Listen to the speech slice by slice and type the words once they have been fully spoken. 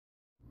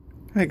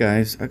Hi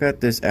guys, I got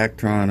this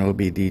Actron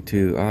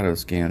OBD2 auto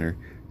scanner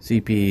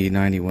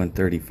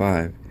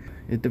CP9135.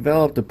 It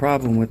developed a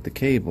problem with the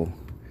cable.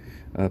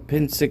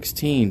 Pin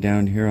 16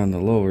 down here on the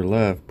lower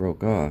left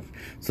broke off.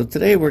 So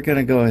today we're going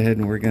to go ahead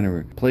and we're going to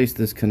replace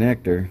this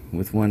connector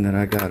with one that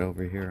I got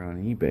over here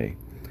on eBay.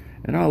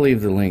 And I'll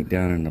leave the link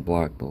down in the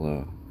block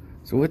below.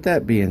 So with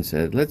that being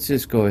said, let's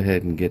just go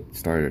ahead and get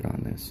started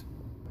on this.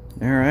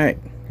 Alright,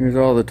 here's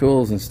all the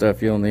tools and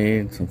stuff you'll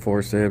need. Some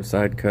forceps,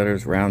 side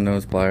cutters, round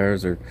nose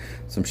pliers, or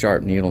some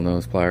sharp needle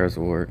nose pliers,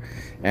 or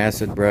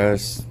acid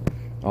brush,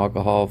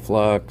 alcohol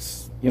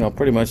flux,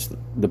 pretty much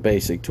the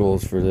basic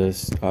tools for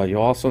this.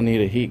 You'll also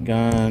need a heat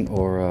gun,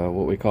 or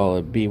what we call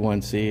a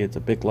B1C. It's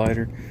a Bic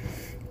lighter,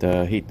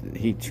 the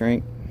heat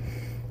shrink.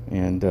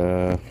 And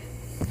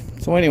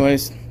so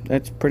anyways,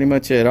 that's pretty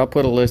much it. I'll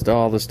put a list of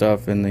all the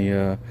stuff in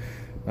the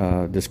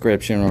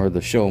description or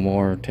the show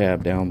more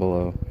tab down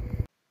below.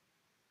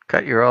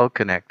 Cut your old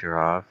connector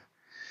off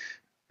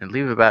and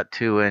leave about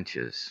 2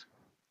 inches.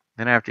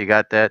 Then after you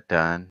got that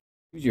done,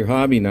 use your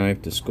hobby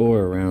knife to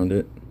score around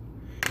it.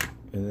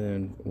 And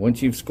then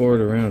once you've scored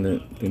around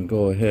it, then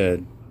go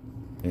ahead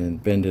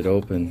and bend it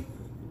open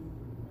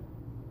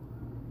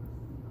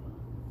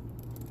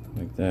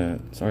like that.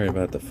 Sorry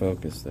about the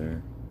focus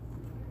there.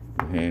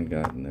 Your hand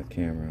got in the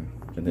camera.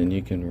 And then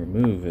you can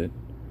remove it,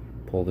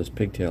 pull this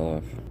pigtail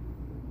off.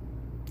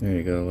 There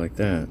you go, like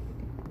that.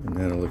 And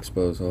that'll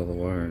expose all the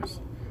wires.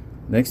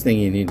 Next thing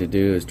you need to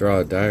do is draw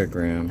a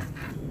diagram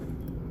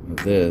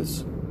of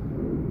this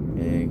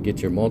and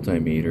get your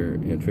multimeter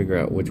and figure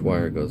out which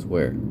wire goes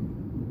where.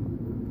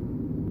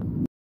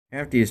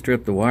 After you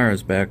strip the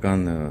wires back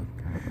on the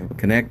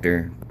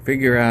connector,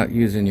 figure out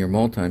using your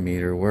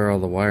multimeter where all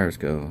the wires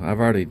go. I've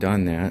already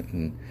done that,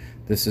 and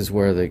this is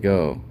where they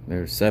go.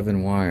 There's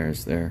 7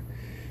 wires there.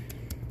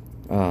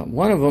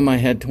 One of them I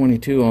had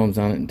 22 ohms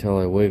on it until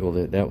I wiggled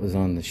it. That was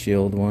on the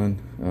shield one.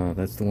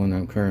 That's the one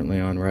I'm currently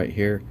on right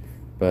here.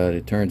 But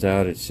it turns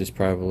out it's just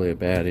probably a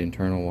bad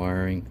internal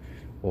wiring,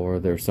 or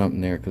there's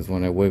something there, because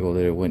when I wiggled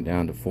it, it went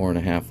down to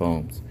 4.5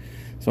 ohms.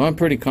 So I'm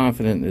pretty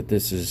confident that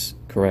this is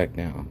correct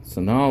now.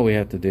 So now all we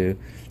have to do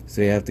is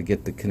we have to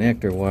get the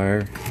connector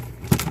wire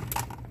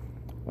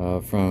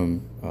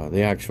from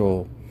the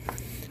actual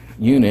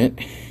unit,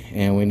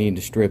 and we need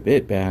to strip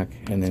it back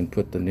and then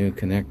put the new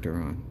connector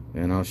on.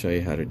 And I'll show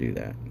you how to do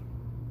that.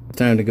 It's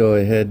time to go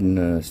ahead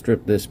and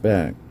strip this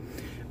back.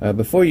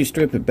 Before you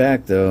strip it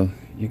back though,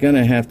 you're going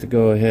to have to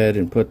go ahead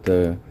and put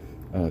the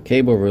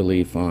cable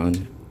relief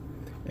on.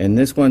 And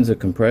this one's a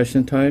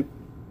compression type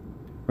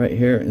right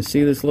here. And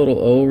see this little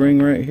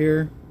O-ring right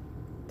here?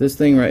 This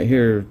thing right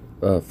here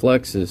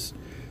flexes.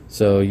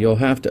 So you'll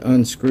have to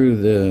unscrew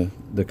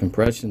the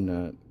compression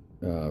nut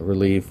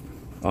relief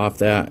off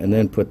that and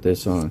then put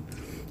this on.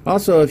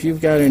 Also, if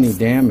you've got any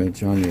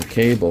damage on your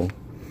cable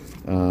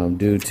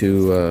due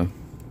to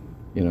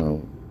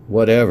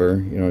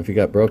whatever, if you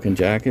got broken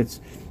jackets,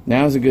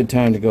 now's a good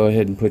time to go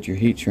ahead and put your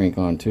heat shrink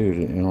on too,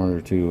 in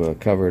order to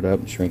cover it up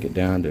and shrink it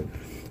down to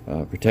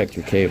protect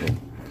your cable.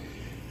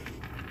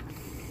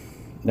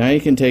 Now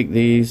you can take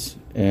these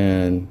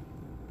and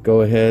go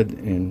ahead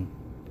and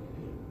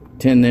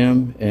tin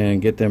them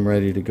and get them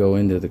ready to go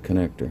into the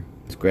connector.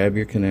 Just grab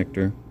your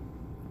connector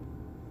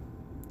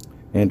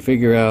and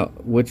figure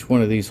out which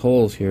one of these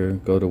holes here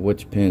go to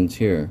which pins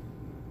here.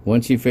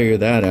 Once you figure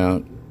that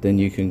out, then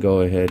you can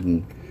go ahead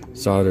and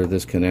solder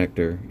this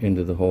connector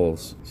into the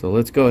holes. So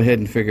let's go ahead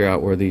and figure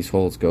out where these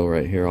holes go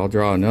right here. I'll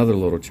draw another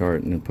little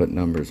chart and then put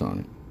numbers on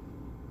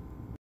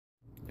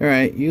it.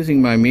 Alright,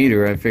 using my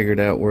meter I figured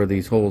out where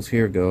these holes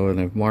here go, and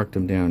I've marked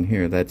them down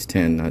here. That's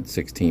 10, not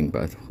 16,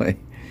 by the way.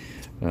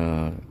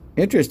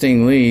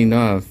 Interestingly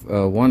enough,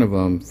 one of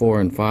them,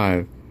 4 and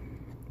 5,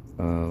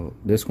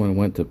 this one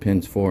went to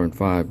pins 4 and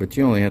 5, but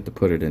you only have to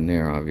put it in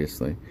there,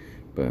 obviously.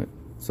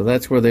 So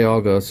that's where they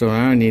all go. So all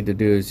I need to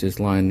do is just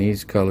line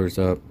these colors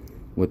up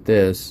with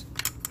this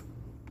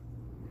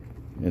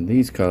and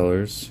these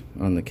colors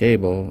on the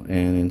cable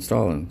and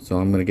install them. So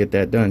I'm going to get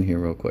that done here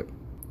real quick.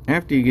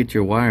 After you get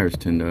your wires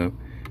tinned up,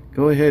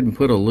 go ahead and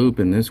put a loop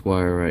in this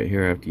wire right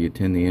here after you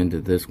tin the end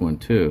of this one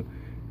too,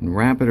 and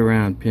wrap it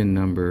around pin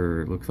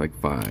number, looks like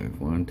 5.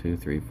 1, 2,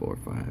 3, 4,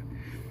 5.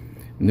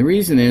 And the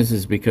reason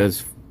is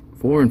because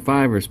 4 and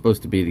 5 are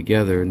supposed to be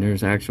together, and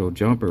there's actual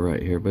jumper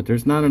right here, but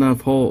there's not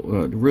enough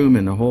room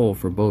in the hole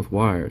for both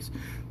wires.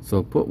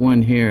 So put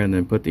one here and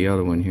then put the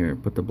other one here.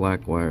 Put the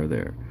black wire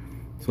there.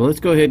 So let's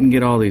go ahead and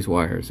get all these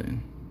wires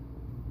in.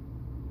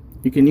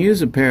 You can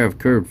use a pair of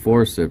curved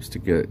forceps to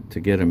get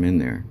them in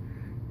there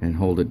and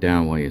hold it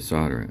down while you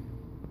solder it.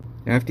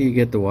 After you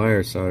get the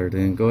wire soldered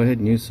in, go ahead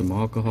and use some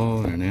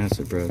alcohol and an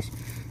acid brush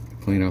to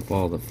clean up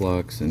all the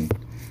flux and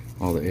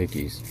all the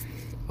ickies.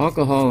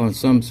 Alcohol on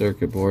some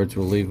circuit boards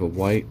will leave a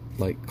white,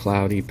 like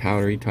cloudy,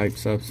 powdery type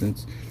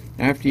substance.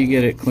 After you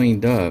get it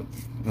cleaned up,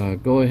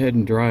 go ahead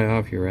and dry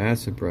off your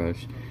acid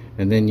brush,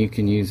 and then you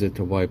can use it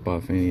to wipe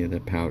off any of the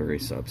powdery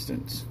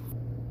substance.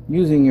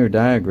 Using your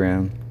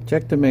diagram,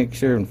 check to make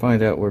sure and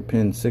find out where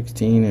pin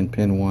 16 and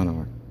pin 1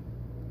 are.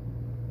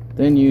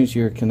 Then use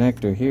your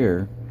connector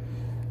here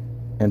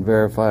and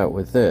verify it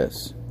with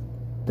this.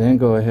 Then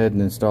go ahead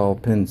and install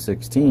pin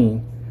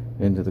 16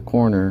 into the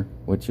corner,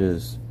 which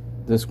is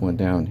this one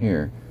down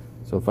here.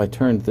 So if I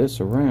turn this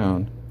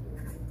around,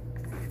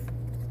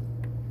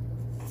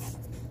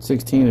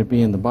 16 would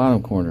be in the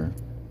bottom corner.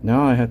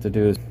 Now all I have to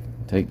do is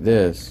take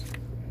this,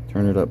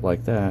 turn it up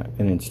like that,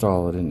 and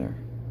install it in there.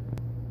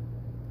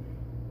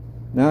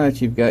 Now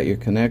that you've got your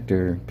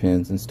connector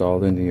pins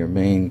installed into your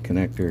main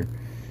connector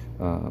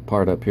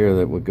part up here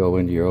that would go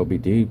into your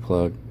OBD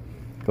plug,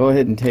 go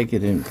ahead and take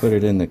it and put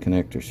it in the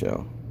connector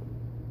shell.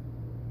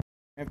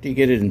 After you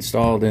get it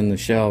installed in the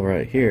shell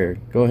right here,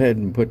 go ahead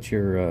and put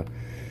your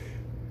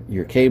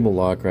cable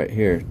lock right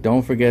here.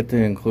 Don't forget to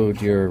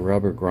include your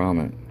rubber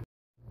grommet.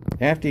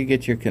 After you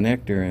get your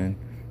connector in,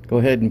 go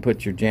ahead and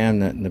put your jam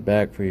nut in the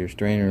back for your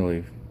strainer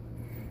leaf.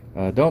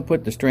 Don't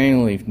put the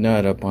strainer leaf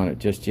nut up on it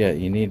just yet.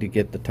 You need to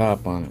get the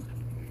top on it.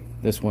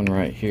 This one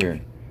right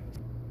here.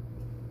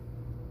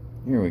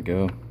 Here we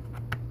go.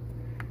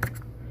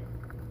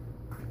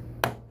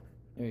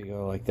 There you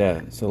go, like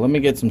that. So let me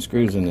get some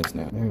screws in this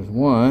now. There's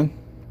one.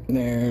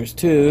 There's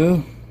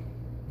two.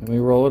 Let me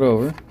roll it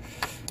over.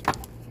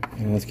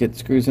 And let's get the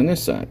screws on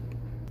this side.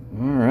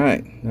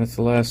 Alright, that's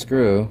the last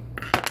screw.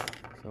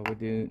 So what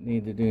we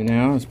need to do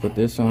now is put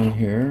this on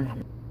here.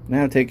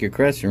 Now take your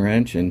crescent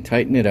wrench and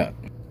tighten it up.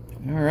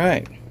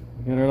 Alright,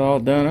 we got it all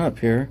done up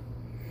here.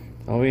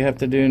 All we have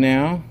to do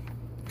now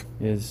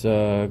is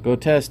go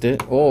test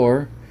it,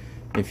 or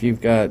if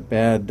you've got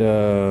bad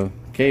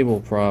cable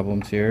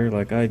problems here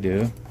like I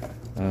do,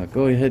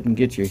 go ahead and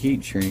get your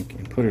heat shrink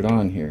and put it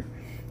on here.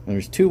 And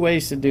there's two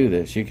ways to do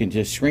this. You can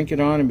just shrink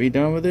it on and be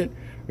done with it,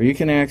 or you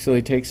can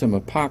actually take some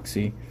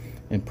epoxy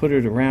and put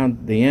it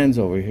around the ends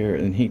over here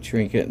and heat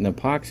shrink it, and the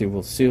epoxy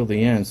will seal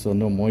the ends so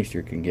no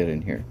moisture can get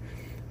in here.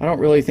 I don't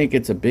really think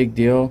it's a big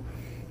deal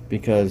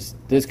because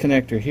this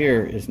connector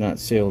here is not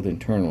sealed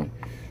internally,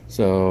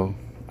 so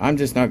I'm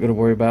just not going to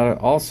worry about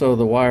it. Also,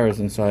 the wires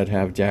inside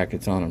have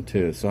jackets on them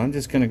too, so I'm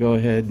just going to go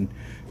ahead and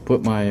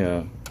put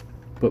my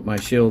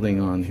shielding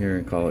on here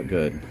and call it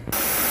good.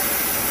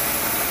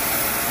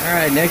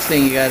 Alright, next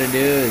thing you got to do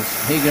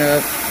is heat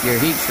up your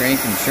heat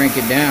shrink and shrink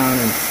it down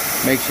and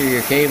make sure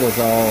your cable's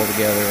all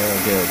together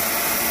real good.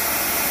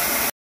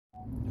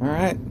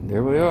 Alright,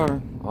 there we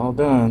are, all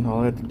done.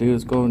 All I have to do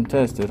is go and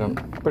test it. I'm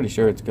pretty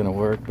sure it's going to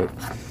work, but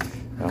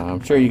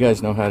I'm sure you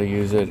guys know how to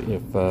use it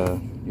if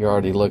you're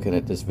already looking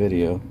at this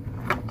video.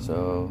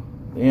 So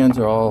the ends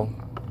are all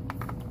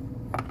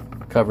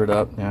covered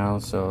up now,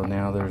 so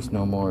now there's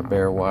no more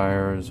bare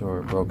wires or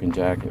a broken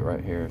jacket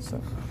right here.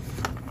 So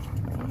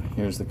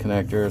here's the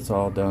connector. It's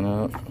all done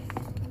up.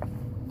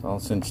 It's all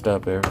cinched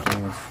up.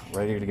 Everything is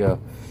ready to go.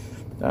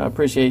 I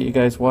appreciate you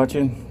guys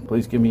watching.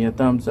 Please give me a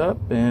thumbs up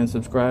and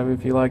subscribe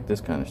if you like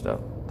this kind of stuff.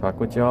 Talk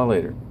with y'all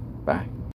later. Bye.